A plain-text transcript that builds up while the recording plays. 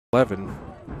11.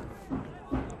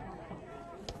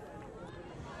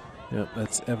 Yep,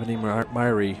 that's Ebony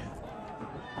Myrie.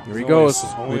 Here he goes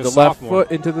with the left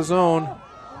foot into the zone.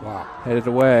 Wow. Headed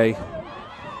away.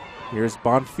 Here's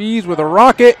Bonfils with a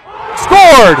rocket.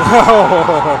 Scored!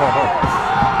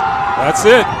 That's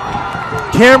it.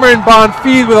 Cameron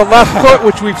Bonfils with a left foot,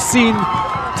 which we've seen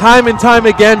time and time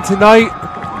again tonight.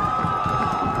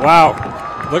 Wow.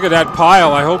 Look at that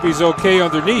pile. I hope he's okay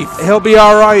underneath. He'll be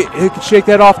all right. He can shake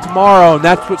that off tomorrow, and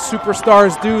that's what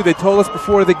superstars do. They told us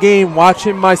before the game, watch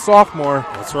him, my sophomore.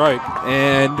 That's right.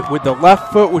 And with the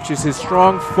left foot, which is his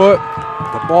strong foot,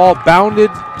 the ball bounded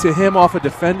to him off a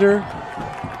defender.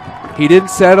 He didn't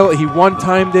settle. He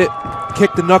one-timed it,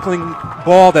 kicked the knuckling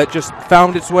ball that just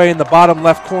found its way in the bottom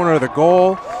left corner of the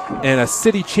goal, and a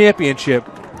city championship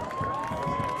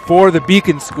for the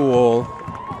Beacon School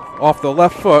off the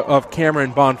left foot of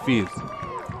Cameron Bonfils.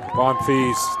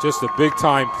 Bonfils, just a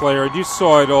big-time player. You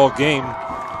saw it all game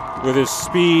with his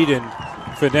speed and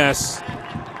finesse,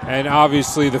 and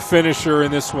obviously the finisher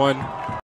in this one.